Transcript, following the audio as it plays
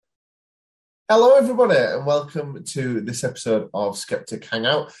Hello, everybody, and welcome to this episode of Skeptic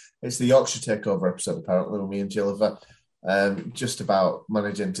Hangout. It's the Yorkshire Takeover episode, apparently, with me and Jill have just about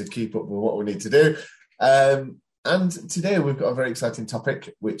managing to keep up with what we need to do. And today we've got a very exciting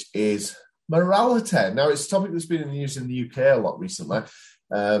topic, which is morality. Now, it's a topic that's been in the news in the UK a lot recently,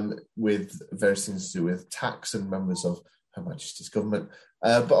 with various things to do with tax and members of Her Majesty's government.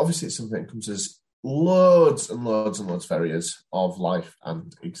 But obviously, it's something that comes as loads and loads and loads of areas of life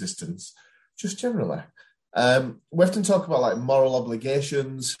and existence. Just generally. We often talk about like moral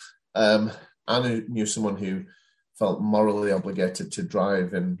obligations. I knew someone who felt morally obligated to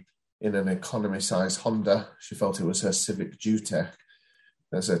drive in an economy-sized Honda. She felt it was her civic duty.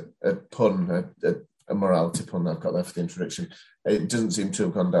 There's a pun, a morality pun that I've got there for the introduction. It doesn't seem to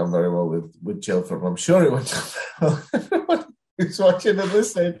have gone down very well with Jill, but I'm sure it went down very well. Everyone who's watching and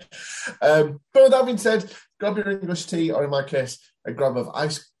listening. But with that being said, grab your English tea, or in my case, a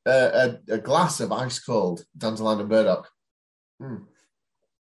glass of ice cold Dandelion and Burdock.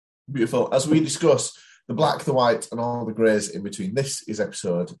 Beautiful. As we discuss the black, the white, and all the greys in between, this is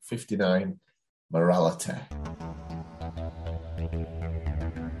episode 59, Morality.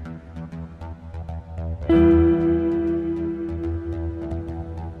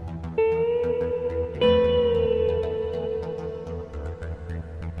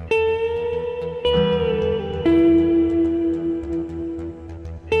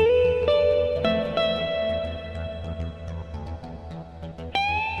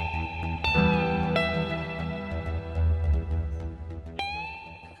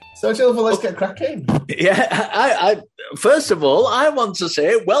 So, Jennifer, let's get cracking. Yeah, I first of all, I want to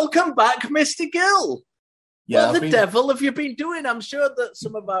say welcome back, Mr. Gill. Yeah, what the devil have you been doing? I'm sure that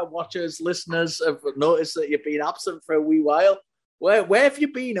some of our watchers, listeners have noticed that you've been absent for a wee while. Where have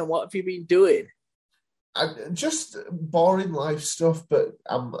you been and what have you been doing? Just boring life stuff, but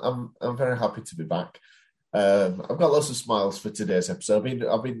I'm very happy to be back. I've got lots of smiles for today's episode.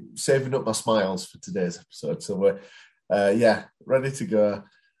 I've been saving up my smiles for today's episode, so we're ready to go.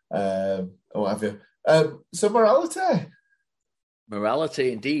 What have you? So morality.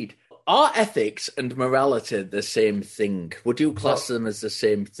 Morality, indeed. Are ethics and morality the same thing? Would you class them as the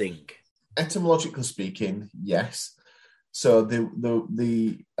same thing? Etymologically speaking, yes. So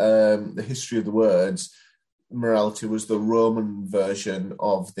the history of the words, morality was the Roman version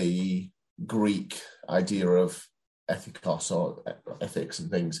of the Greek idea of ethikos, or ethics and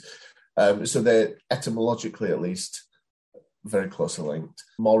things. So they're etymologically, at least, very closely linked.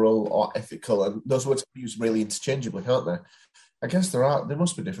 Moral or ethical, and those words are used really interchangeably, can't they? I guess there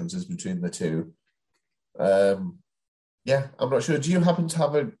must be differences between the two. I'm not sure. Do you happen to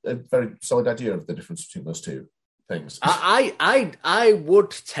have a very solid idea of the difference between those two things? I would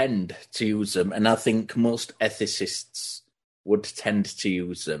tend to use them, and I think most ethicists would tend to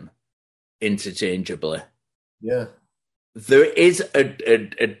use them interchangeably. Yeah. There is a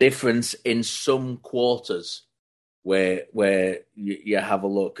difference in some quarters where you have a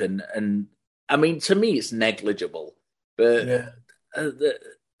look, and I mean, to me it's negligible, but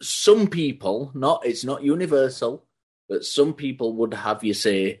some people, it's not universal, but some people would have you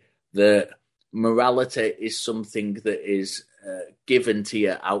say that morality is something that is given to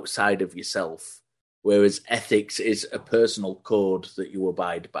you outside of yourself, whereas ethics is a personal code that you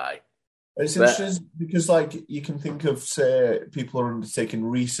abide by. It's interesting because, like, you can think of, say, people who are undertaking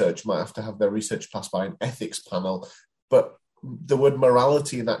research might have to have their research passed by an ethics panel, but the word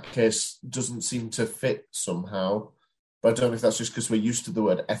morality in that case doesn't seem to fit somehow. But I don't know if that's just because we're used to the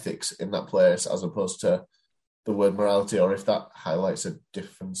word ethics in that place as opposed to the word morality, or if that highlights a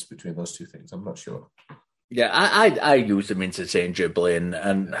difference between those two things. I'm not sure. Yeah, I use them interchangeably,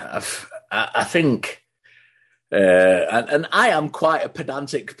 and I think... and I am quite a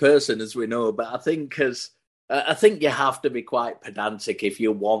pedantic person, as we know, but I think you have to be quite pedantic if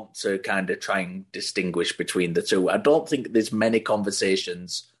you want to kind of try and distinguish between the two. I don't think there's many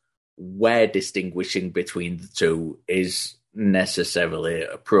conversations where distinguishing between the two is necessarily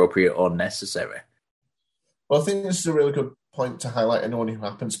appropriate or necessary. Well, I think this is a really good point to highlight. Anyone who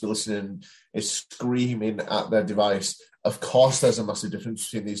happens to be listening is screaming at their device. Of course, there's a massive difference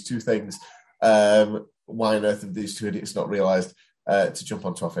between these two things. Why on earth have these two idiots not realised to jump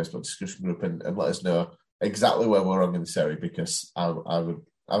onto our Facebook discussion group and let us know exactly where we're wrong in this area, because I would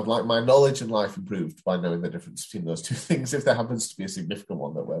like my knowledge and life improved by knowing the difference between those two things, if there happens to be a significant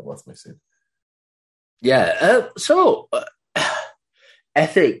one that we're both missing. Yeah,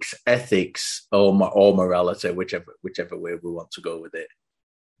 ethics or morality, whichever way we want to go with it.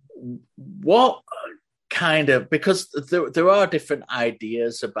 What kind of, because there are different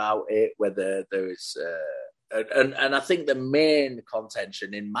ideas about it, whether there is and I think the main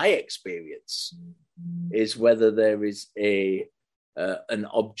contention, in my experience, is whether there is an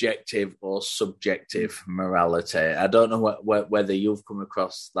objective or subjective morality. I don't know whether you've come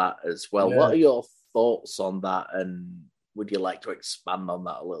across that as well. Yeah. What are your thoughts on that, and would you like to expand on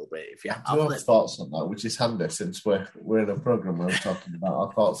that a little bit? If you have thoughts on that, which is handy since we're in a program where we're talking about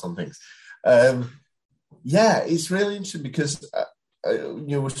our thoughts on things. Yeah, it's really interesting because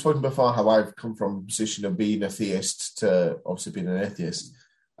we've spoken before how I've come from a position of being a theist to obviously being an atheist.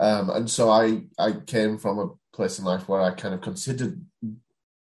 And so I came from a place in life where I kind of considered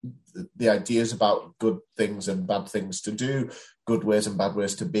the ideas about good things and bad things to do, good ways and bad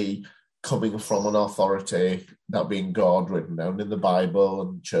ways to be, coming from an authority, that being God, written down in the Bible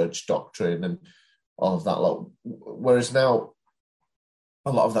and church doctrine and all of that lot. Whereas now,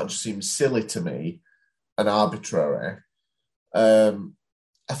 a lot of that just seems silly to me and arbitrary. I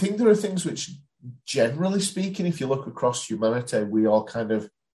think there are things which, generally speaking, if you look across humanity, we all kind of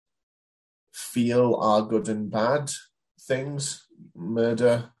feel are good and bad things.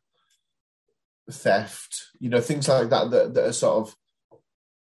 Murder, theft, things like that are sort of,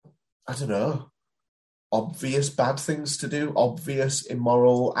 I don't know, obvious bad things to do, obvious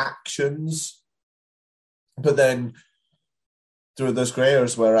immoral actions. But then there are those grey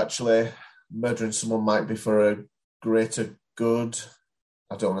areas where actually murdering someone might be for a greater good.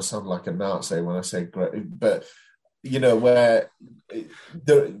 I don't want to sound like a Nazi when I say great, but where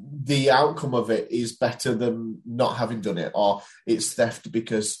the outcome of it is better than not having done it, or it's theft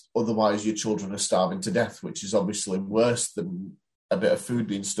because otherwise your children are starving to death, which is obviously worse than a bit of food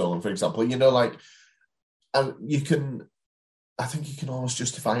being stolen, for example. And I think you can almost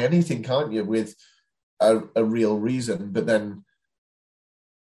justify anything, can't you, with a real reason. But then,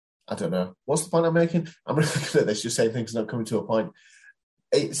 I don't know. What's the point I'm making? I'm really looking at this, just saying things not coming to a point.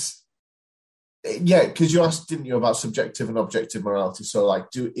 Because you asked, didn't you, about subjective and objective morality? So,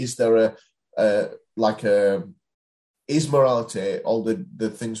 is morality, all the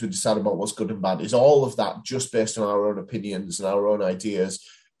things we decide about what's good and bad, is all of that just based on our own opinions and our own ideas?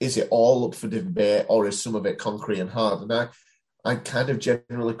 Is it all up for debate, or is some of it concrete and hard? And I kind of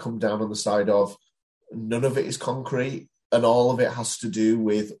generally come down on the side of none of it is concrete, and all of it has to do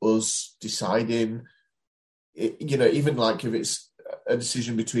with us deciding, even like if it's a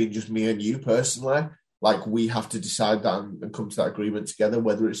decision between just me and you personally, like we have to decide that and come to that agreement together,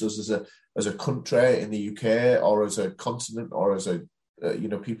 whether it's us as a country in the UK or as a continent or as a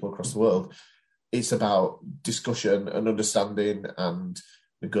people across the world. It's about discussion and understanding and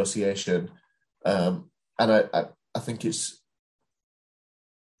negotiation, and I think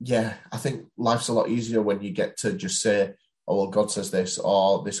I think life's a lot easier when you get to just say, oh well, God says this,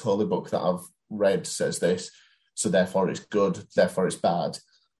 or this holy book that I've read says this, so therefore it's good, therefore it's bad.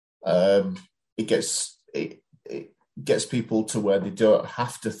 It gets people to where they don't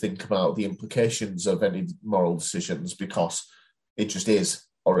have to think about the implications of any moral decisions, because it just is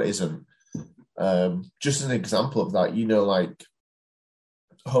or it isn't. Just an example of that, like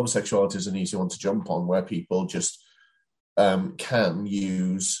homosexuality is an easy one to jump on, where people just can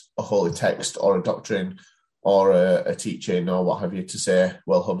use a holy text or a doctrine or a teaching or what have you to say,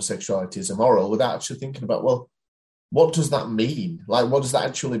 well, homosexuality is immoral, without actually thinking about, well, what does that mean? Like, what does that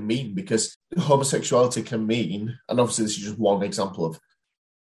actually mean? Because homosexuality can mean, and obviously this is just one example of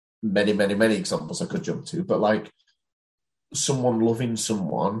many, many, many examples I could jump to, but like someone loving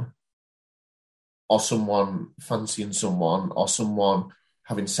someone, or someone fancying someone, or someone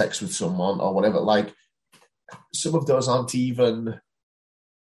having sex with someone, or whatever. Like, some of those aren't even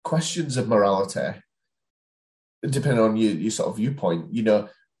questions of morality, depending on your sort of viewpoint.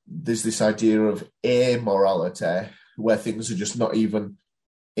 There's this idea of amorality, where things are just not even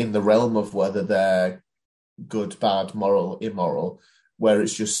in the realm of whether they're good, bad, moral, immoral, where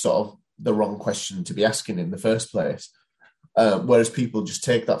it's just sort of the wrong question to be asking in the first place. Whereas people just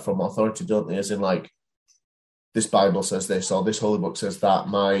take that from authority, don't they? As in, like, this Bible says this, or this holy book says that,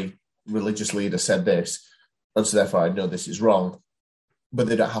 my religious leader said this, and so therefore I know this is wrong. But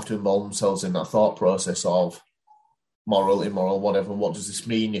they don't have to involve themselves in that thought process of moral, immoral, whatever. What does this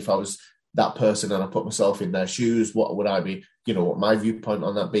mean? If I was that person and I put myself in their shoes, what would I be? What my viewpoint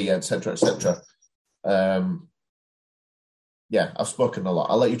on that be, etc., etc. I've spoken a lot.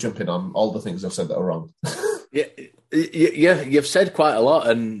 I'll let you jump in on all the things I've said that are wrong. Yeah, you've said quite a lot,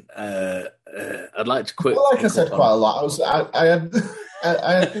 and I'd like to quick. Well, like I said quite a lot. I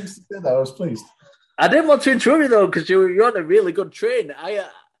had things to say that I was pleased. I didn't want to interrupt you though, because you're on a really good train. I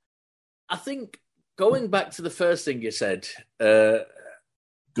think going back to the first thing you said, I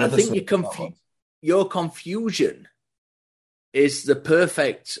think your confusion is the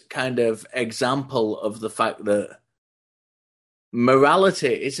perfect kind of example of the fact that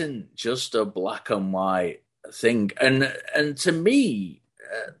morality isn't just a black and white thing. And to me,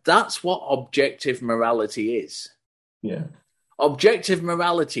 that's what objective morality is. Yeah. Objective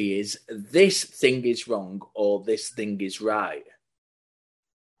morality is this thing is wrong or this thing is right.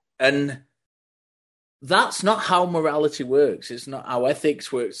 And that's not how morality works. It's not how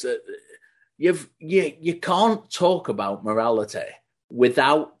ethics works. You can't talk about morality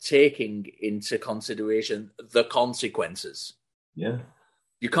without taking into consideration the consequences. Yeah.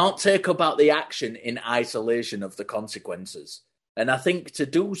 You can't take about the action in isolation of the consequences. And I think to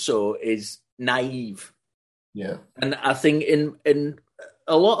do so is naive. Yeah. And I think in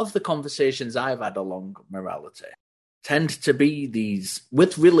a lot of the conversations I've had along morality tend to be these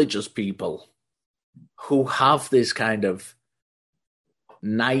with religious people who have this kind of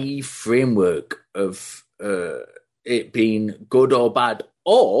naive framework of it being good or bad,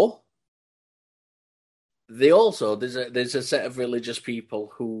 or there's a set of religious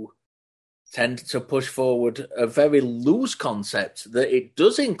people who tend to push forward a very loose concept that it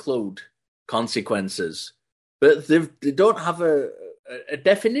does include consequences, but they don't have a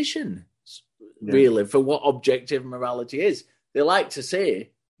definition really for what objective morality is. They like to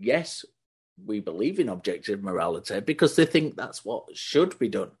say, yes, we believe in objective morality because they think that's what should be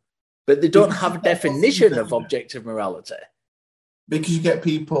done. But they don't have a definition of objective morality. Because you get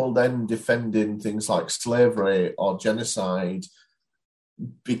people then defending things like slavery or genocide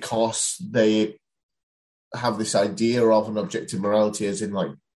because they have this idea of an objective morality as in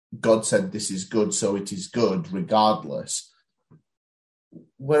like, God said this is good, so it is good regardless.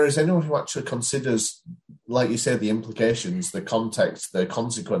 Whereas anyone who actually considers, like you say, the implications, the context, the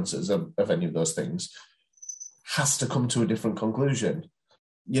consequences of any of those things has to come to a different conclusion.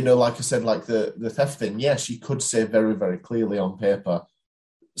 You know, like I said, like the theft thing, yes, you could say very, very clearly on paper,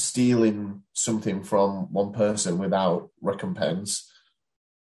 stealing something from one person without recompense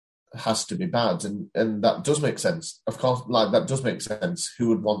has to be bad. And that does make sense. Of course, like that does make sense. Who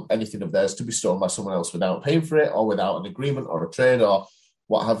would want anything of theirs to be stolen by someone else without paying for it or without an agreement or a trade or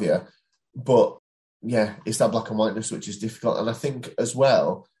what have you? But yeah, it's that black and whiteness which is difficult. And I think as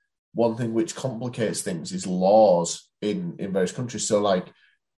well, one thing which complicates things is laws in various countries. So like,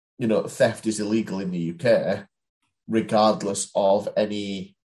 you know, theft is illegal in the UK, regardless of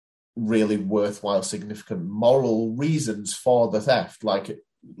any really worthwhile, significant moral reasons for the theft. Like,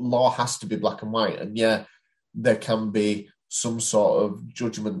 law has to be black and white. And yeah, there can be some sort of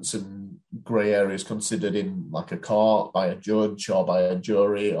judgments and grey areas considered in like a court by a judge or by a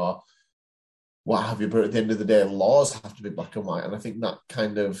jury or what have you. But at the end of the day, laws have to be black and white. And I think that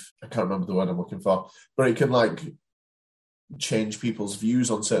kind of, I can't remember the word I'm looking for, but it can like change people's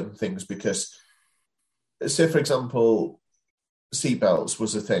views on certain things because, say, for example, seatbelts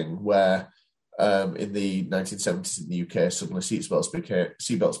was a thing where in the 1970s in the UK, suddenly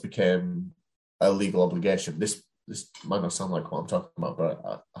seatbelts became a legal obligation. This might not sound like what I'm talking about,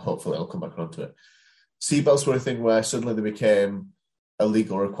 but hopefully I'll come back around to it. Seatbelts were a thing where suddenly they became a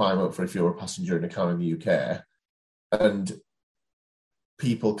legal requirement for if you were a passenger in a car in the UK. And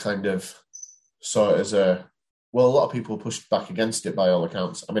people kind of saw it as a lot of people pushed back against it by all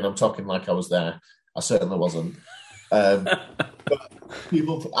accounts. I mean, I'm talking like I was there. I certainly wasn't. But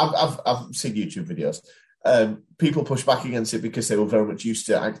people, I've seen YouTube videos. People push back against it because they were very much used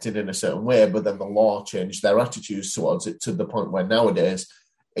to acting in a certain way, but then the law changed their attitudes towards it to the point where nowadays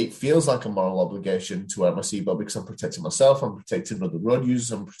it feels like a moral obligation to wear my seatbelt because I'm protecting myself, I'm protecting other road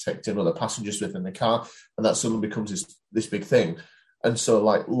users, I'm protecting other passengers within the car, and that suddenly becomes this big thing. And so,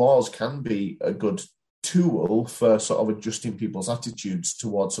 like, laws can be a good tool for sort of adjusting people's attitudes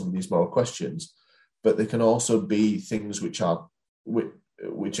towards some of these moral questions, but they can also be things which are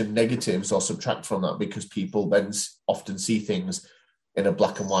negatives or subtract from that because people then often see things in a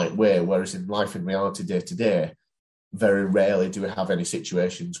black and white way, whereas in life, in reality, day to day, very rarely do we have any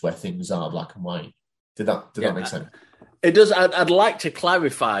situations where things are black and white. Did that make sense? It does. I'd like to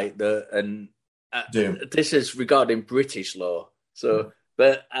clarify that, this is regarding British law. So,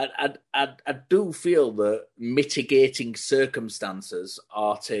 but I do feel that mitigating circumstances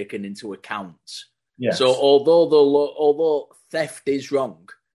are taken into account. Yes. So although theft is wrong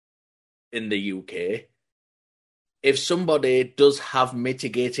in the UK, if somebody does have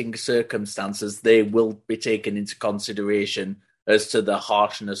mitigating circumstances, they will be taken into consideration as to the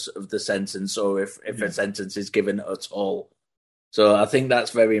harshness of the sentence or if a sentence is given at all. So I think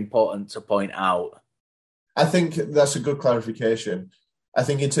that's very important to point out. I think that's a good clarification. I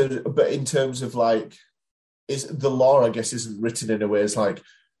think in terms of like, is the law, I guess, isn't written in a way as like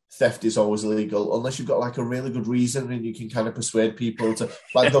theft is always illegal unless you've got like a really good reason and you can kind of persuade people to,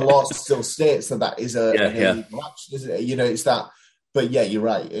 like, the law still states that is an illegal action, isn't it? It's that. But yeah, you're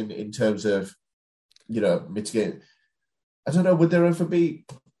right in terms of, mitigating. I don't know, would there ever be,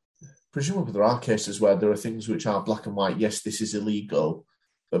 presumably there are cases where there are things which are black and white, yes, this is illegal,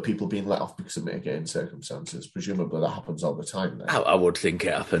 but people being let off because of mitigating circumstances. Presumably that happens all the time then. I would think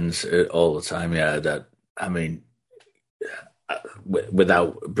it happens all the time, yeah.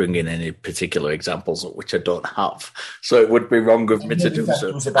 Without bringing any particular examples, which I don't have, so it would be wrong of me to do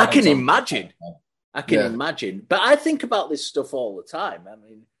so. I can imagine, but I think about this stuff all the time. I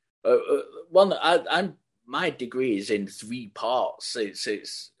mean, my degree is in 3 parts.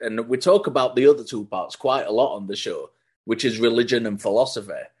 And we talk about the other 2 parts quite a lot on the show, which is religion and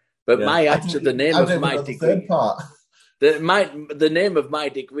philosophy. But the name of my degree. The name of my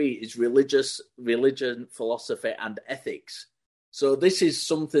degree is religion, philosophy, and ethics. So this is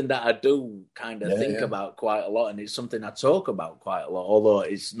something that I do kind of think about quite a lot, and it's something I talk about quite a lot, although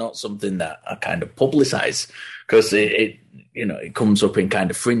it's not something that I kind of publicize, because it comes up in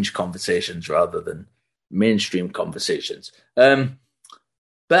kind of fringe conversations rather than mainstream conversations. But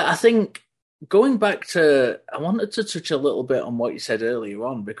I think going back to, I wanted to touch a little bit on what you said earlier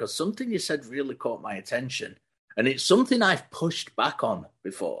on, because something you said really caught my attention, and it's something I've pushed back on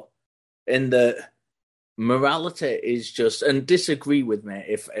before, in that morality is just, and disagree with me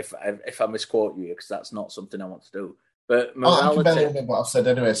if I misquote you, because that's not something I want to do. But morality, I can barely remember what I've said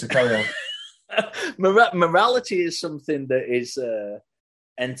anyway, so carry on. Morality is something that is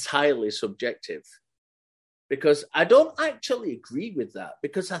entirely subjective, because I don't actually agree with that,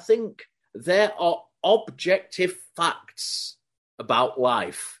 because I think there are objective facts about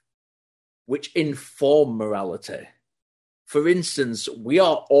life which inform morality. For instance, we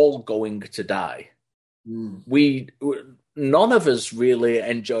are all going to die. None of us really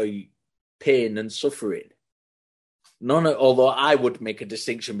enjoy pain and suffering. Although I would make a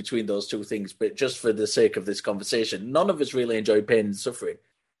distinction between those 2 things, but just for the sake of this conversation, none of us really enjoy pain and suffering.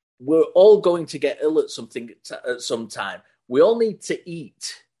 We're all going to get ill at some time. We all need to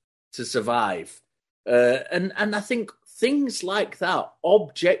eat to survive. And I think things like that,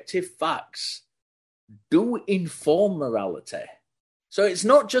 objective facts, do inform morality. So it's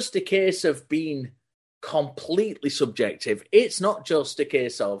not just a case of being completely subjective. It's not just a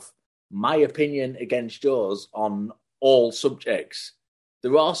case of my opinion against yours on all subjects.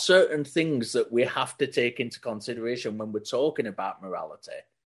 There are certain things that we have to take into consideration when we're talking about morality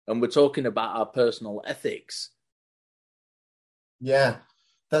and we're talking about our personal ethics. Yeah,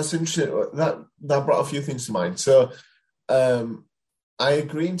 that's interesting. That brought a few things to mind. So I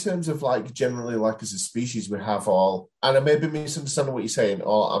agree in terms of, like, generally, like, as a species, we have all, and I may be misunderstanding what you're saying,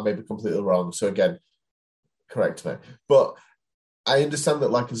 or I may be completely wrong. So again, correct me. But I understand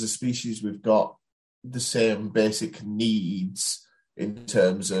that, like, as a species, we've got the same basic needs in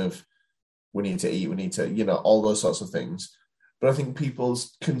terms of we need to eat, we need to, all those sorts of things. But I think people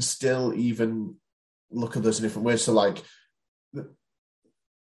can still even look at those in different ways. So, like,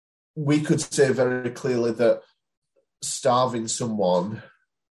 we could say very clearly that starving someone,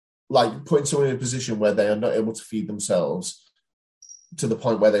 like putting someone in a position where they are not able to feed themselves to the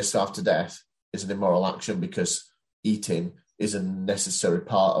point where they starve to death, is an immoral action, because eating is a necessary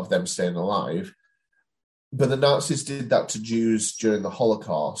part of them staying alive. But the Nazis did that to Jews during the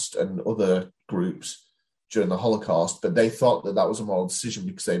Holocaust and other groups during the Holocaust, but they thought that was a moral decision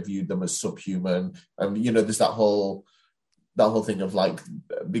because they viewed them as subhuman. And, there's that whole thing of, like,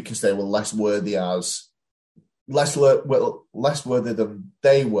 because they were less worthy than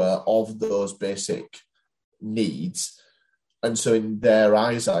they were of those basic needs. And so in their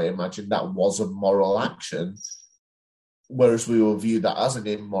eyes, I imagine that was a moral action, whereas we will view that as an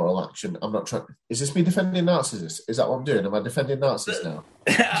immoral action. I'm not trying. Is this me defending Nazis? Is that what I'm doing? Am I defending Nazis now?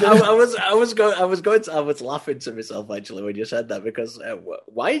 I was laughing to myself actually when you said that, because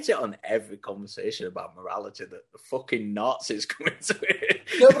why is it on every conversation about morality that the fucking Nazis come into it?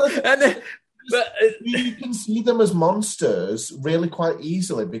 No, but you can see them as monsters really quite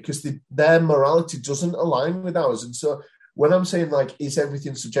easily because their morality doesn't align with ours. And so when I'm saying, like, is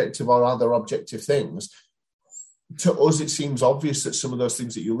everything subjective or are there objective things? To us, it seems obvious that some of those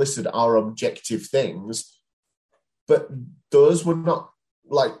things that you listed are objective things, but those were not,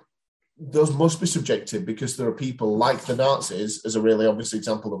 like, those must be subjective because there are people like the Nazis, as a really obvious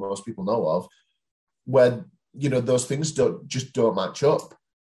example that most people know of, where, those things don't match up.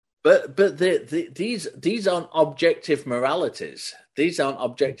 But these aren't objective moralities. These aren't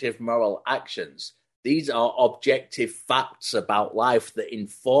objective moral actions. These are objective facts about life that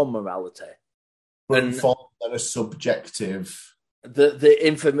inform morality. But inform than a subjective.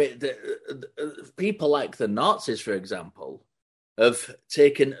 people like the Nazis, for example, have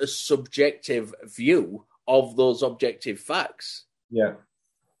taken a subjective view of those objective facts. Yeah.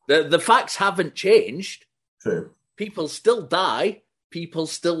 The facts haven't changed. True. People still die. People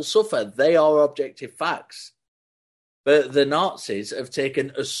still suffer. They are objective facts. But the Nazis have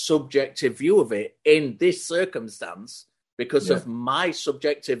taken a subjective view of it in this circumstance because of my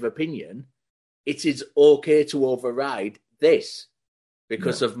subjective opinion. It is okay to override this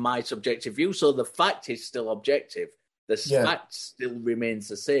because of my subjective view. So the fact is still objective. The fact still remains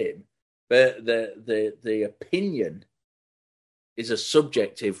the same. But the opinion is a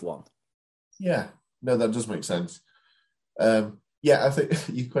subjective one. Yeah. No, that does make sense. I think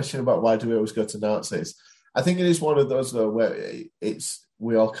your question about why do we always go to Nazis, I think it is one of those, though, where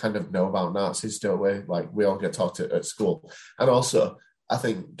we all kind of know about Nazis, don't we? Like, we all get taught it at school. And also, I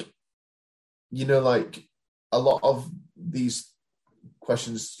think, like, a lot of these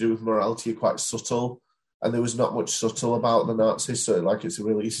questions to do with morality are quite subtle, and there was not much subtle about the Nazis, so, like, it's a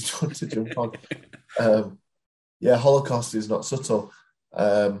really easy one to jump on. Holocaust is not subtle.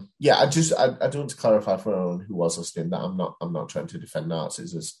 I do want to clarify for anyone who was listening that I'm not trying to defend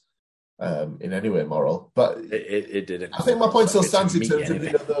Nazis as in any way moral, but it didn't. I think my point still stands in terms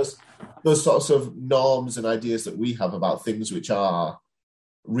of those sorts of norms and ideas that we have about things which are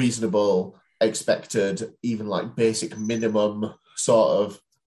reasonable, expected, even like basic minimum sort of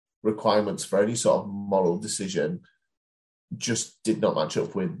requirements for any sort of moral decision, just did not match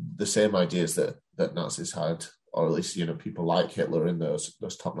up with the same ideas that Nazis had, or at least people like Hitler and those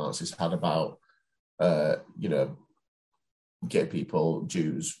top Nazis had about gay people,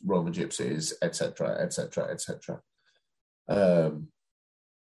 Jews, Roman gypsies, etc., etc., etc.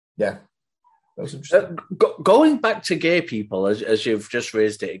 That was interesting. Going back to gay people, as you've just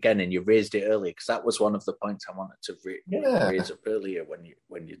raised it again, and you raised it earlier, because that was one of the points I wanted to raise up earlier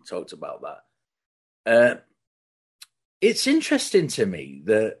when you talked about that. It's interesting to me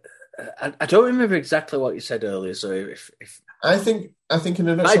that I don't remember exactly what you said earlier. So if I think in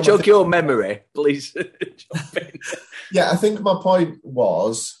a I jog your memory, please jump in. I think my point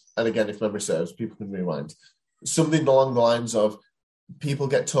was, and again, if memory serves, people can rewind, something along the lines of people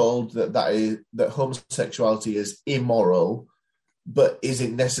get told that homosexuality is immoral, but is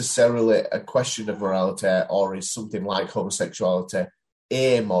it necessarily a question of morality, or is something like homosexuality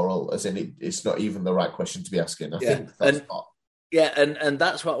amoral, as in it's not even the right question to be asking? I think that's not. Yeah, and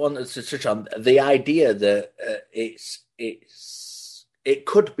that's what I wanted to touch on. The idea that it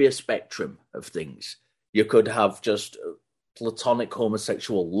could be a spectrum of things. You could have just platonic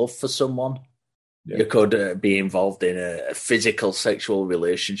homosexual love for someone. Yeah. You could be involved in a physical sexual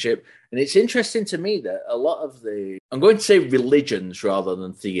relationship. And it's interesting to me that a lot of I'm going to say religions rather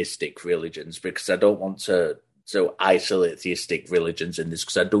than theistic religions, because I don't want to isolate theistic religions in this,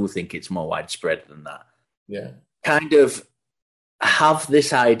 because I do think it's more widespread than that. Yeah. Kind of have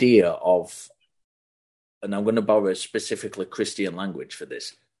this idea of, and I'm going to borrow specifically Christian language for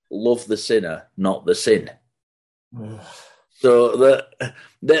this, love the sinner, not the sin. So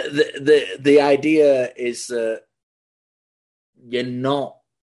the idea is that you're not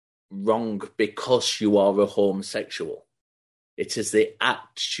wrong because you are a homosexual. It is the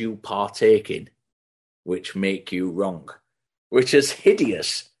acts you partake in which make you wrong, which is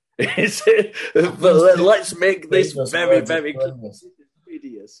hideous. But let's make this very, very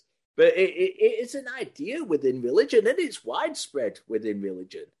hideous. But it's an idea within religion, and it's widespread within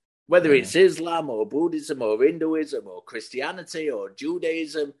religion. Whether it's Islam or Buddhism or Hinduism or Christianity or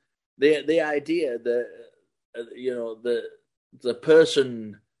Judaism, the idea that the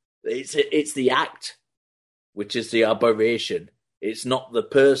person, it's the act which is the aberration. It's not the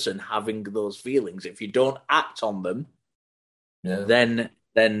person having those feelings. If you don't act on them, then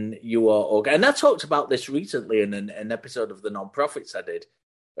you are okay. And I talked about this recently in an episode of the Non-Profits I did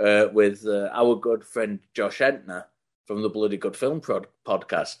with our good friend Josh Entner from the Bloody Good Film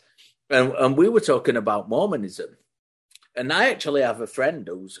podcast. And we were talking about Mormonism. And I actually have a friend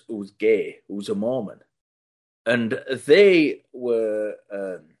who's gay, who's a Mormon. And they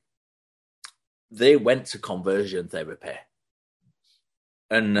went to conversion therapy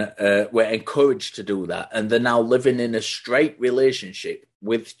and were encouraged to do that. And they're now living in a straight relationship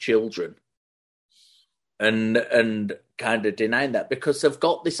with children and kind of denying that, because they've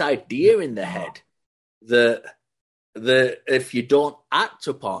got this idea in their head that if you don't act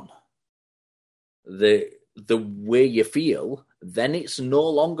upon the way you feel, then it's no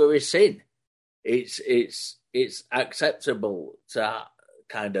longer a sin. It's acceptable to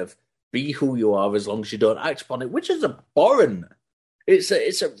kind of be who you are as long as you don't act upon it, which is abhorrent. So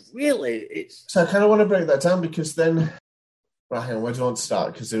I kind of want to break that down, because then Right, hang on, where do you want to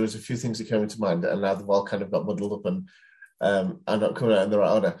start? Because there was a few things that came into mind, and now they've all kind of got muddled up and are not coming out in the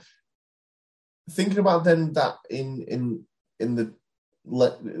right order. Thinking about then that in the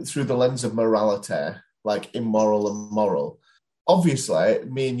through the lens of morality, like immoral and moral. Obviously,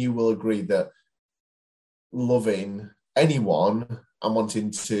 me and you will agree that loving anyone and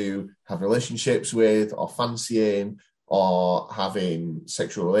wanting to have relationships with, or fancying, or having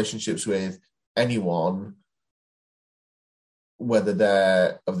sexual relationships with anyone, whether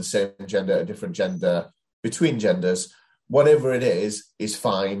they're of the same gender, a different gender, between genders, whatever it is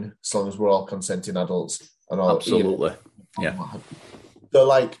fine, as long as we're all consenting adults and all. Absolutely, yeah. So,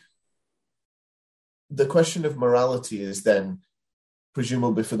 like, the question of morality is then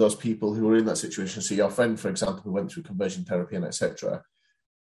presumably for those people who are in that situation. So, your friend, for example, who went through conversion therapy and etc.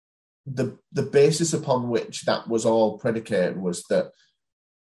 The basis upon which that was all predicated was that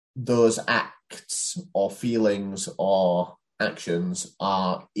those acts or feelings or actions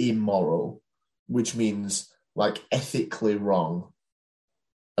are immoral, which means like ethically wrong,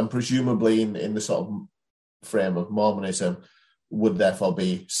 and presumably in the sort of frame of Mormonism would therefore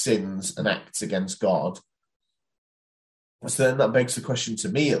be sins and acts against God. So then that begs the question to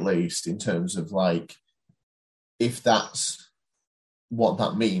me, at least, in terms of like, if that's what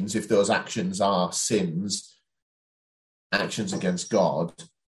that means, if those actions are sins, actions against God,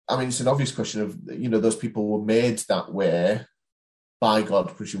 I mean, it's an obvious question of, those people were made that way by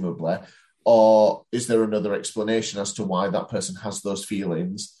God, presumably, or is there another explanation as to why that person has those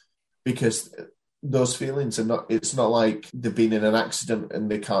feelings? Because those feelings are not, it's not like they've been in an accident and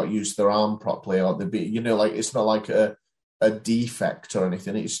they can't use their arm properly, or they've been, like, it's not like a defect or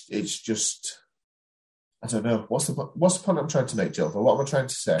anything. It's just, I don't know. What's the point I'm trying to make, Jill? What am I trying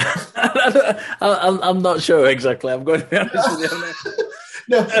to say? I'm not sure exactly. I'm going to be honest with you.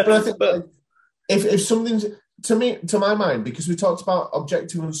 No, but I think like, if something's, to my mind, because we talked about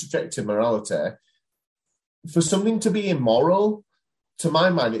objective and subjective morality, for something to be immoral, to my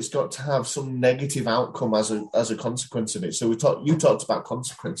mind, it's got to have some negative outcome as a consequence of it. So you talked about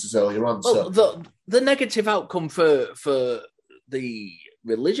consequences earlier on. Well, so the negative outcome for the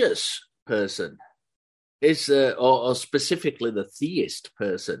religious person is, or specifically the theist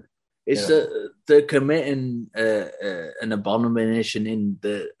person, is that they're committing an abomination in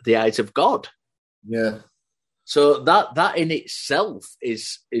the eyes of God. Yeah. So that in itself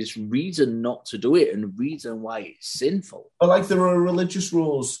is reason not to do it, and reason why it's sinful. But like, there are religious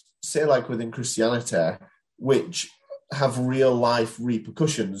rules, say like within Christianity, which have real life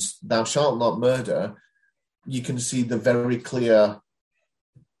repercussions. Thou shalt not murder. You can see the very clear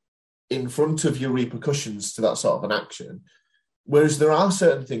in front of your repercussions to that sort of an action. Whereas there are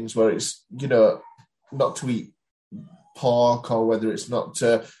certain things where it's, not to eat pork, or whether it's not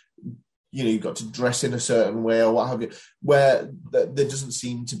to, you've got to dress in a certain way or what have you, where there doesn't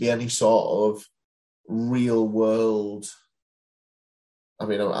seem to be any sort of real world, I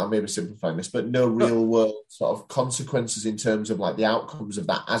mean, I may be simplifying this, but no real world sort of consequences in terms of like the outcomes of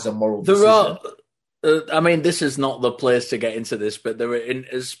that as a moral decision. I mean, this is not the place to get into this, but there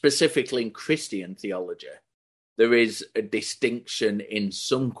are, specifically in Christian theology, there is a distinction in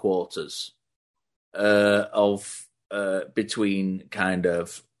some quarters of between kind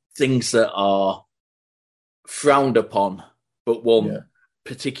of things that are frowned upon, but won't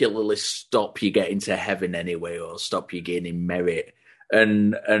particularly stop you getting to heaven anyway, or stop you gaining merit,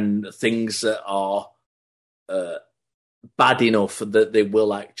 and things that are bad enough that they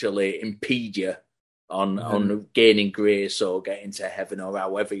will actually impede you on gaining grace or getting to heaven, or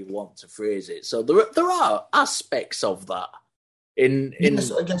however you want to phrase it. So there are aspects of that.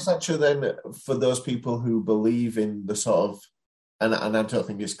 Yes, I guess actually then for those people who believe in the sort of, and I don't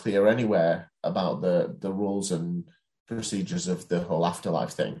think it's clear anywhere about the rules and procedures of the whole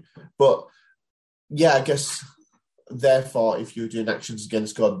afterlife thing. But yeah, I guess therefore, if you're doing actions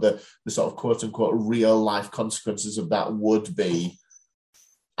against God, the sort of quote unquote real life consequences of that would be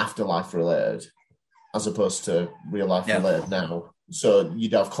afterlife related, as opposed to real life related now. So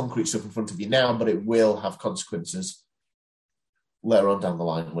you'd have concrete stuff in front of you now, but it will have consequences later on down the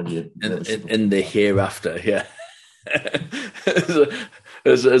line when you in the hereafter. Yeah.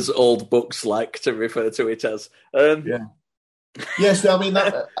 as old books like to refer to it as. Yes, I mean,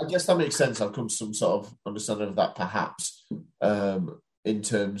 I guess that makes sense. I've come to some sort of understanding of that, perhaps, in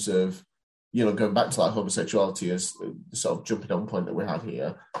terms of, going back to like homosexuality as the sort of jumping on point that we had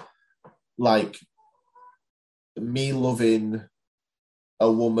here. Like, me loving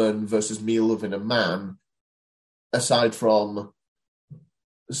a woman versus me loving a man, aside from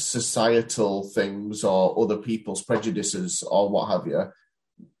societal things or other people's prejudices or what have you,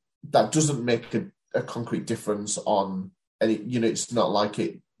 that doesn't make a concrete difference on and it's not like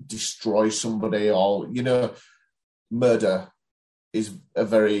it destroys somebody, or murder is a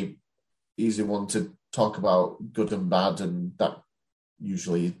very easy one to talk about, good and bad, and that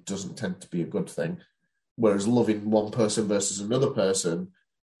usually doesn't tend to be a good thing. Whereas loving one person versus another person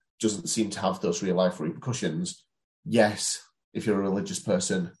doesn't seem to have those real life repercussions. Yes, if you're a religious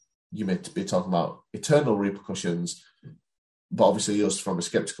person, you may be talking about eternal repercussions, but obviously us from a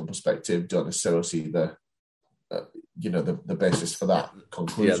skeptical perspective don't necessarily see the basis for that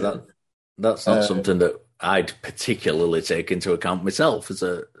conclusion. Yeah, that's not something that I'd particularly take into account myself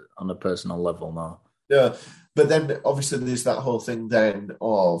on a personal level, no. Yeah, but then obviously there's that whole thing then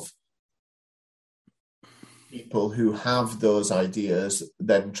of people who have those ideas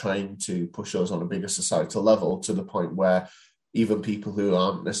then trying to push those on a bigger societal level, to the point where even people who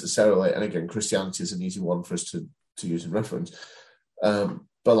aren't necessarily, and again, Christianity is an easy one for us to use in reference,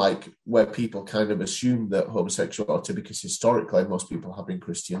 but like where people kind of assume that homosexuality, because historically most people have been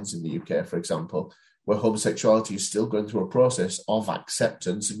Christians in the UK, for example, where homosexuality is still going through a process of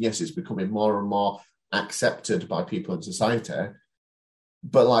acceptance. And yes, it's becoming more and more accepted by people in society,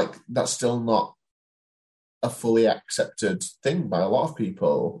 but like that's still not a fully accepted thing by a lot of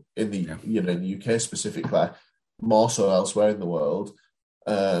people in the in the UK specifically, more so elsewhere in the world.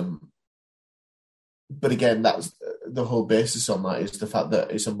 But again, that's the whole basis on that, is the fact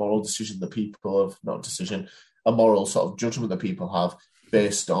that it's a moral decision that people have, a moral sort of judgment that people have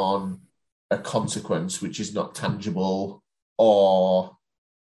based on a consequence which is not tangible, or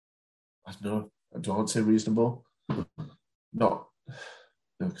I don't want to say reasonable.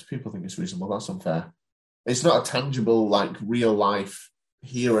 Because people think it's reasonable. That's unfair. It's not a tangible, like real life,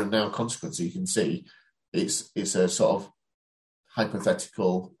 here and now consequence that you can see. It's a sort of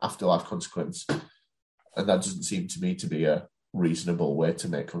hypothetical afterlife consequence. And that doesn't seem to me to be a reasonable way to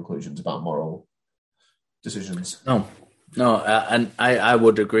make conclusions about moral decisions. No, and I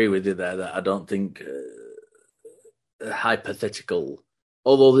would agree with you there, that I don't think hypothetical,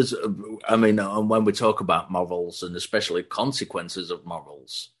 although there's, when we talk about morals and especially consequences of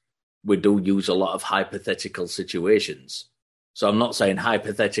morals, we do use a lot of hypothetical situations. So I'm not saying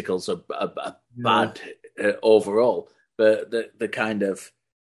hypotheticals are bad overall, but the kind of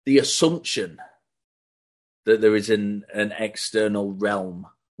the assumption that there is an external realm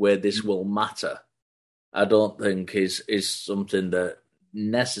where this will matter, I don't think is something that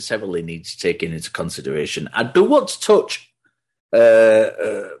necessarily needs taken into consideration. I do want to touch,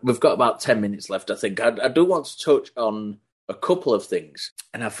 we've got about 10 minutes left, I think. I do want to touch on a couple of things,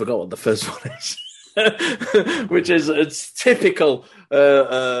 and I forgot what the first one is, which is it's typical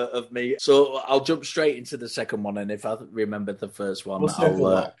of me. So I'll jump straight into the second one, and if I remember the first one, I'll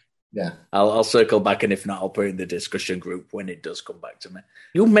circle back, and if not, I'll put it in the discussion group when it does come back to me.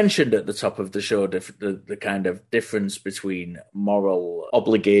 You mentioned at the top of the show the kind of difference between moral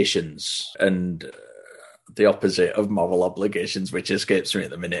obligations and the opposite of moral obligations, which escapes me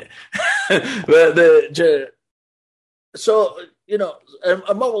at the minute. But so,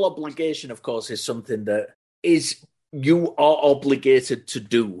 a moral obligation, of course, is something that you are obligated to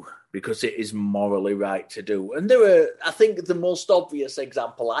do because it is morally right to do. And I think the most obvious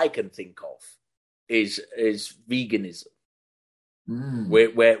example I can think of is veganism,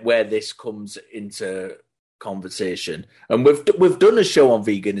 where this comes into conversation. And we've done a show on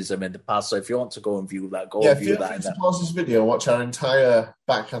veganism in the past, so if you want to go and view that, and view that. Feel free to pause this video, watch our entire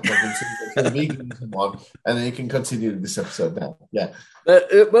back catalogue and see the veganism one, and then you can continue this episode now. Yeah. But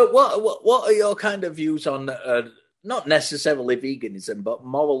what are your kind of views on not necessarily veganism, but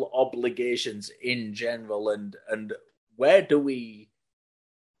moral obligations in general, and where do we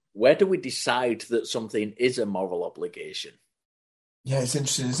decide that something is a moral obligation? Yeah, it's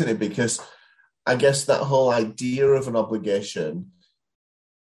interesting, isn't it? Because I guess that whole idea of an obligation,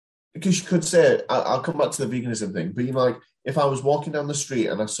 because you could say, I'll come back to the veganism thing, but like, if I was walking down the street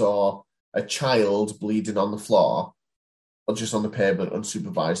and I saw a child bleeding on the floor, or just on the pavement,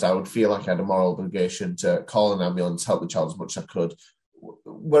 unsupervised, I would feel like I had a moral obligation to call an ambulance, help the child as much as I could.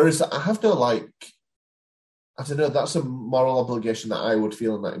 Whereas I have no, that's a moral obligation that I would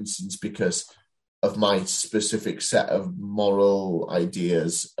feel in that instance because of my specific set of moral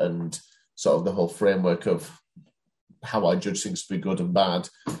ideas and sort of the whole framework of how I judge things to be good and bad.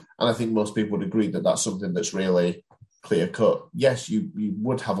 And I think most people would agree that that's something that's really clear cut. Yes, you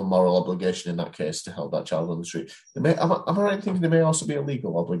would have a moral obligation in that case to help that child on the street. Am I right in thinking there may also be a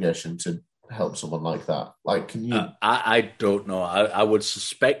legal obligation to help someone like that? Like, can you? I don't know. I would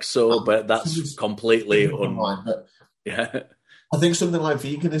suspect so, but that's completely yeah. I think something like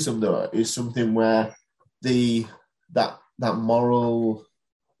veganism though is something where that moral.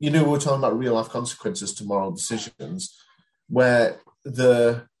 We were talking about real life consequences to moral decisions. where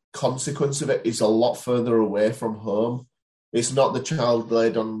the consequence of it is a lot further away from home. It's not the child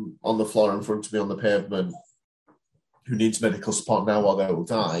laid on the floor in front of me on the pavement who needs medical support now or they will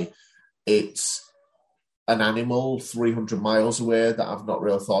die. It's an animal 300 miles away that I've not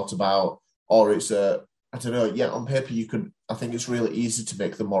really thought about, or it's I don't know, yeah, on paper I think it's really easy to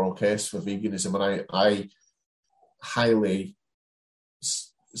make the moral case for veganism, and I highly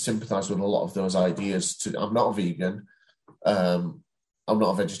sympathise with a lot of those ideas. I'm not a vegan, I'm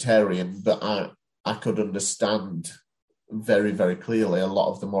not a vegetarian, but I could understand very, very clearly a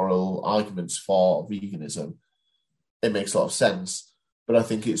lot of the moral arguments for veganism. It makes a lot of sense, but I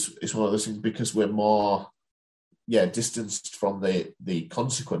think it's one of those things because we're more, distanced from the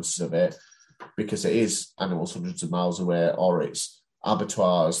consequences of it, because it is animals hundreds of miles away, or it's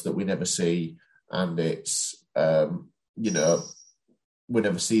abattoirs that we never see, and it's we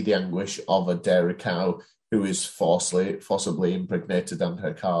never see the anguish of a dairy cow who is forcibly impregnated and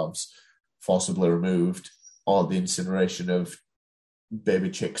her calves forcibly removed, or the incineration of baby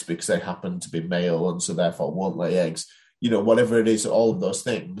chicks because they happen to be male and so therefore won't lay eggs. Whatever it is, all of those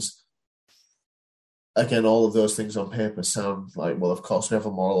things. Again, all of those things on paper sound like, well, of course we have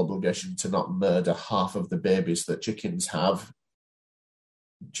a moral obligation to not murder half of the babies that chickens have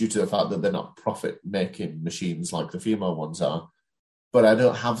due to the fact that they're not profit-making machines like the female ones are. But I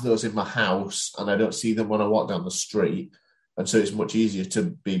don't have those in my house, and I don't see them when I walk down the street. And so it's much easier to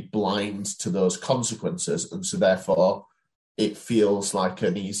be blind to those consequences. And so therefore, it feels like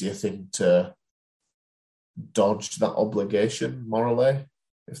an easier thing to dodge that obligation morally,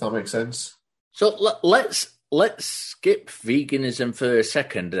 if that makes sense. So let's skip veganism for a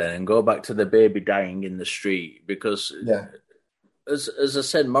second then and go back to the baby dying in the street, because as I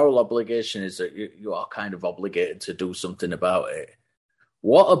said, moral obligation is that you are kind of obligated to do something about it.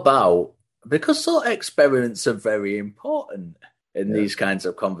 What about, because thought experiments are very important in these kinds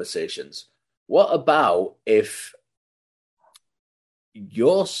of conversations, what about if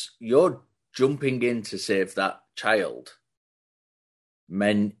you're jumping in to save that child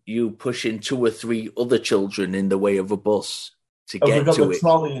meant you pushing 2 or 3 other children in the way of a bus to get to it? We've got the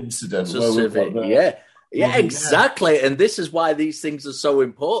trolley incident. Yeah, exactly. And this is why these things are so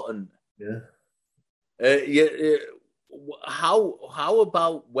important. How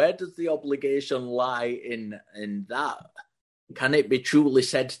about, where does the obligation lie in that? Can it be truly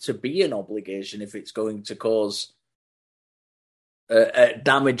said to be an obligation if it's going to cause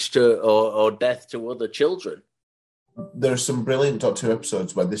damage to or death to other children? There's some brilliant Doctor Who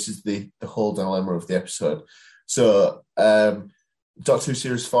episodes where this is the whole dilemma of the episode. So, Doctor Who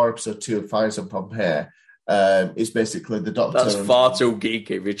Series 4, Episode 2 of Fires on Pompeii is basically the Doctor... That's far too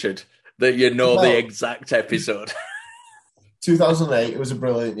geeky, Richard, that you know the exact episode. 2008, it was a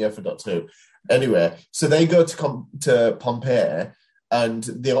brilliant year for Doctor Who. Anyway, so they go to Pompeii, and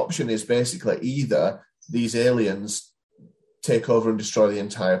the option is basically either these aliens take over and destroy the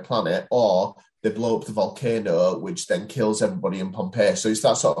entire planet, or they blow up the volcano, which then kills everybody in Pompeii. So it's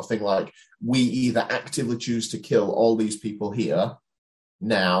that sort of thing, like, we either actively choose to kill all these people here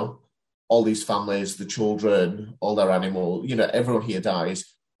now, all these families, the children, all their animals, everyone here dies,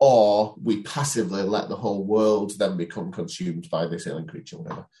 or we passively let the whole world then become consumed by this alien creature,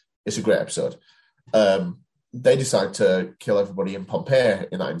 whatever. It's a great episode. They decide to kill everybody in Pompeii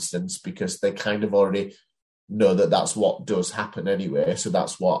in that instance because they kind of already know that that's what does happen anyway, so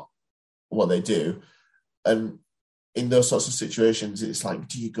that's what they do. And in those sorts of situations, it's like,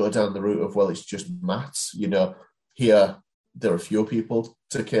 do you go down the route of, well, it's just maths? Here there are fewer people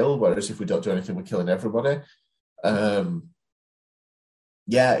to kill, whereas if we don't do anything, we're killing everybody.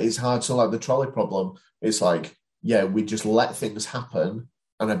 It's hard. So like the trolley problem, it's like, we just let things happen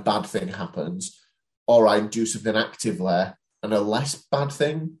and a bad thing happens, or I do something actively and a less bad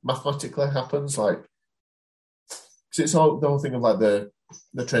thing mathematically happens. Like, because it's all the whole thing of like the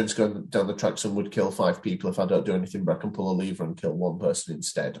train's going down the tracks and would kill 5 people if I don't do anything, but I can pull a lever and kill 1 person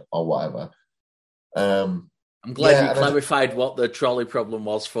instead, or whatever. I'm glad you clarified what the trolley problem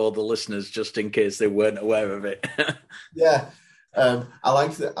was for the listeners, just in case they weren't aware of it. I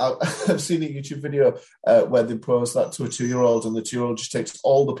like that. I've seen a YouTube video where they pose that to a 2-year-old, and the 2-year-old just takes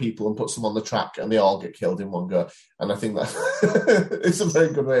all the people and puts them on the track, and they all get killed in one go. And I think that it's a very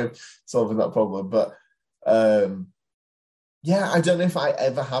good way of solving that problem. But I don't know if I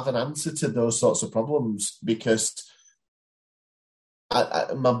ever have an answer to those sorts of problems, because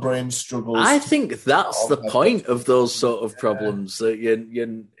my brain struggles. I think that's the point of those sort of problems, that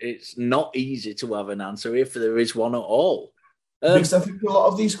it's not easy to have an answer if there is one at all. Because I think a lot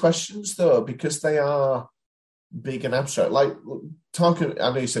of these questions, though, because they are big and abstract, like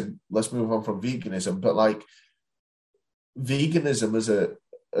I know you said, let's move on from veganism, but like veganism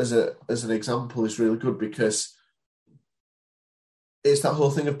as an example is really good because it's that whole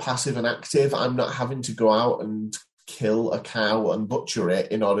thing of passive and active. I'm not having to go out and kill a cow and butcher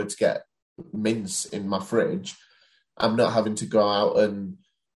it in order to get mince in my fridge. I'm not having to go out and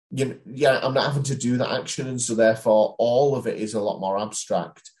I'm not having to do that action, and so therefore all of it is a lot more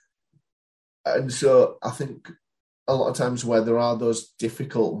abstract. And so I think a lot of times where there are those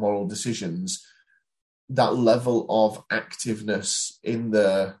difficult moral decisions, that level of activeness in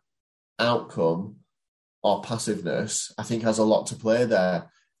the outcome or passiveness, I think has a lot to play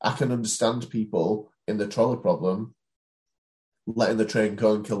there. I can understand people in the trolley problem letting the train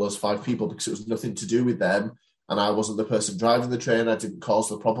go and kill those 5 people because it was nothing to do with them, and I wasn't the person driving the train. I didn't cause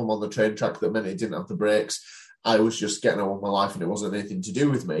the problem on the train track that meant it didn't have the brakes. I was just getting on with my life and it wasn't anything to do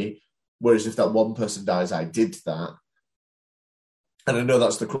with me. Whereas if that one person dies, I did that. And I know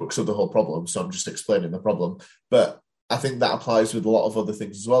that's the crux of the whole problem, so I'm just explaining the problem. But I think that applies with a lot of other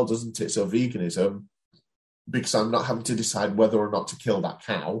things as well, doesn't it? So veganism, because I'm not having to decide whether or not to kill that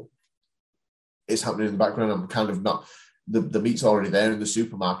cow, it's happening in the background. I'm kind of not, the meat's already there in the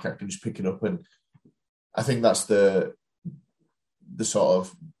supermarket. I can just pick it up. And I think that's the sort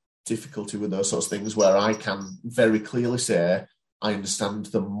of difficulty with those sorts of things, where I can very clearly say, I understand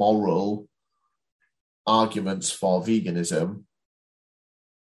the moral arguments for veganism,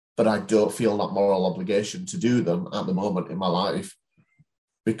 but I don't feel that moral obligation to do them at the moment in my life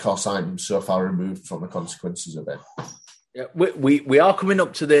because I'm so far removed from the consequences of it. Yeah, we are coming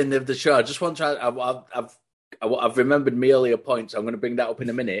up to the end of the show. I just want to. I've remembered my earlier points. I'm going to bring that up in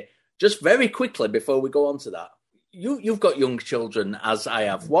a minute. Just very quickly before we go on to that, you've got young children, as I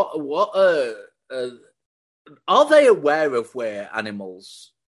have. What are they aware of where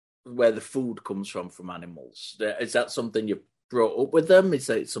the food comes from animals? Is that something you've brought up with them? Is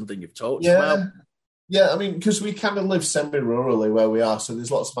that something you've talked about? Yeah, I mean, because we kind of live semi-rurally where we are, so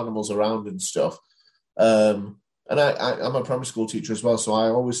there's lots of animals around and stuff. And I'm a primary school teacher as well, so I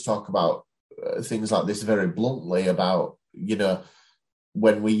always talk about things like this very bluntly about,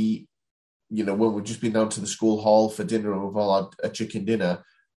 when we've just been down to the school hall for dinner and we've all had a chicken dinner,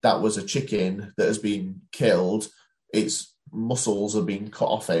 that was a chicken that has been killed. Its muscles have been cut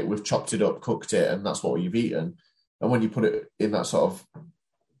off it. We've chopped it up, cooked it, and that's what you've eaten. And when you put it in that sort of,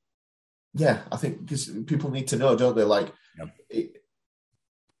 I think because people need to know, don't they? Like,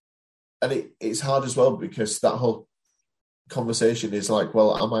 it's hard as well because that whole conversation is like,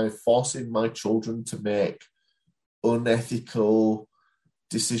 well, am I forcing my children to make unethical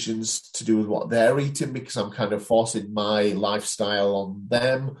decisions to do with what they're eating because I'm kind of forcing my lifestyle on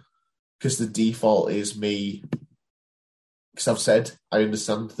them because the default is me? Because I've said I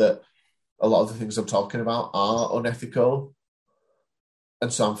understand that a lot of the things I'm talking about are unethical,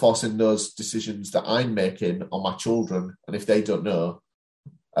 and so I'm forcing those decisions that I'm making on my children, and if they don't know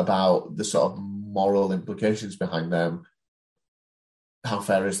about the sort of moral implications behind them, how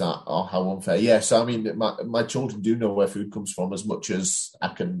fair is that, or how unfair? Yeah, so I mean, my children do know where food comes from as much as I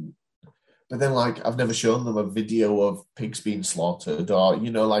can, but then like I've never shown them a video of pigs being slaughtered, or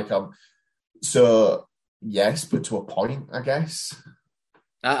so yes, but to a point, I guess.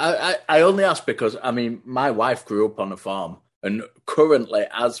 I only ask because I mean my wife grew up on a farm, and currently,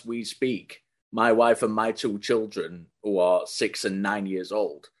 as we speak, my wife and my 2 children, who are 6 and 9 years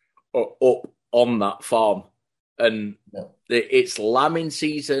old, are up on that farm. And it's lambing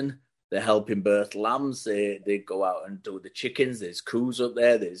season. They're helping birth lambs. They go out and do the chickens. There's coos up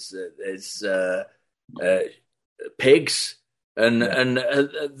there. There's pigs, and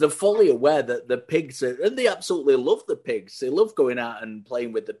they're fully aware that the pigs and they absolutely love the pigs. They love going out and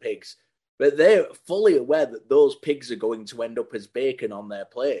playing with the pigs, but they're fully aware that those pigs are going to end up as bacon on their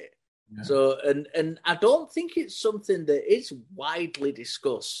plate. Yeah. So, and I don't think it's something that is widely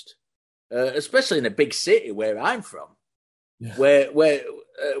discussed. Especially in a big city where I'm from, where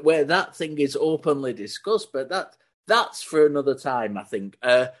that thing is openly discussed. But that's for another time, I think.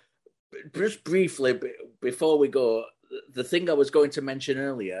 Just briefly, before we go, the thing I was going to mention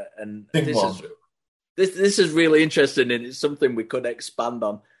earlier, and this is really interesting, and it's something we could expand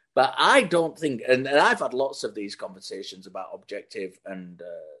on. But I don't think, and I've had lots of these conversations about objective and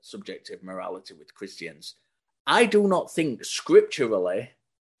subjective morality with Christians. I do not think scripturally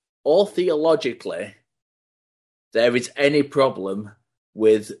or theologically there is any problem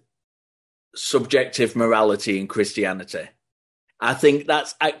with subjective morality in Christianity. I think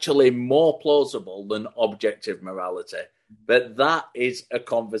that's actually more plausible than objective morality. But that is a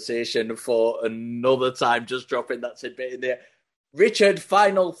conversation for another time, just dropping that tidbit in there. Richard,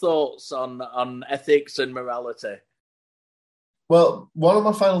 final thoughts on ethics and morality? Well, one of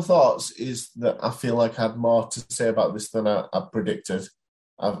my final thoughts is that I feel like I had more to say about this than I predicted.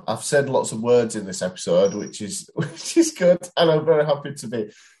 I've said lots of words in this episode, which is good, and I'm very happy to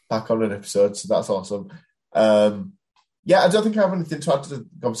be back on an episode. So that's awesome. Yeah, I don't think I have anything to add to the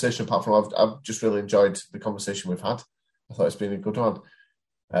conversation apart from I've just really enjoyed the conversation we've had. I thought it's been a good one.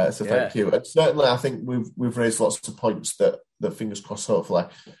 So thank you. And certainly, I think we've raised lots of points that fingers crossed, hopefully,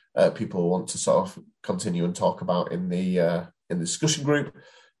 people want to sort of continue and talk about in the discussion group.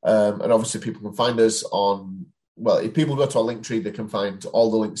 And obviously, people can find us on. Well, if people go to our link tree, they can find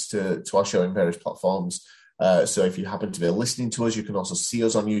all the links to our show in various platforms. So if you happen to be listening to us, you can also see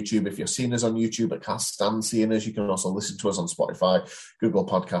us on YouTube. If you're seeing us on YouTube, I can't stand seeing us. You can also listen to us on Spotify, Google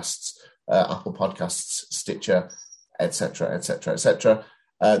Podcasts, Apple Podcasts, Stitcher, etc., etc., etc.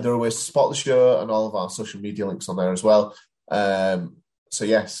 There are ways to support the show and all of our social media links on there as well. So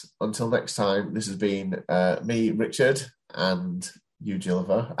yes, until next time, this has been me, Richard, and you,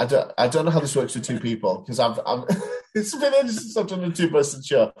 Gilliver. I don't know how this works with two people because it's been ages since I've done a two-person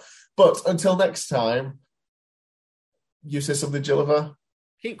show. But until next time, you say something, Gilliver?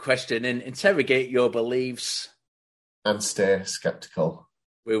 Keep questioning, interrogate your beliefs. And stay skeptical.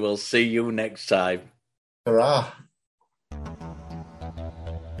 We will see you next time. Hurrah.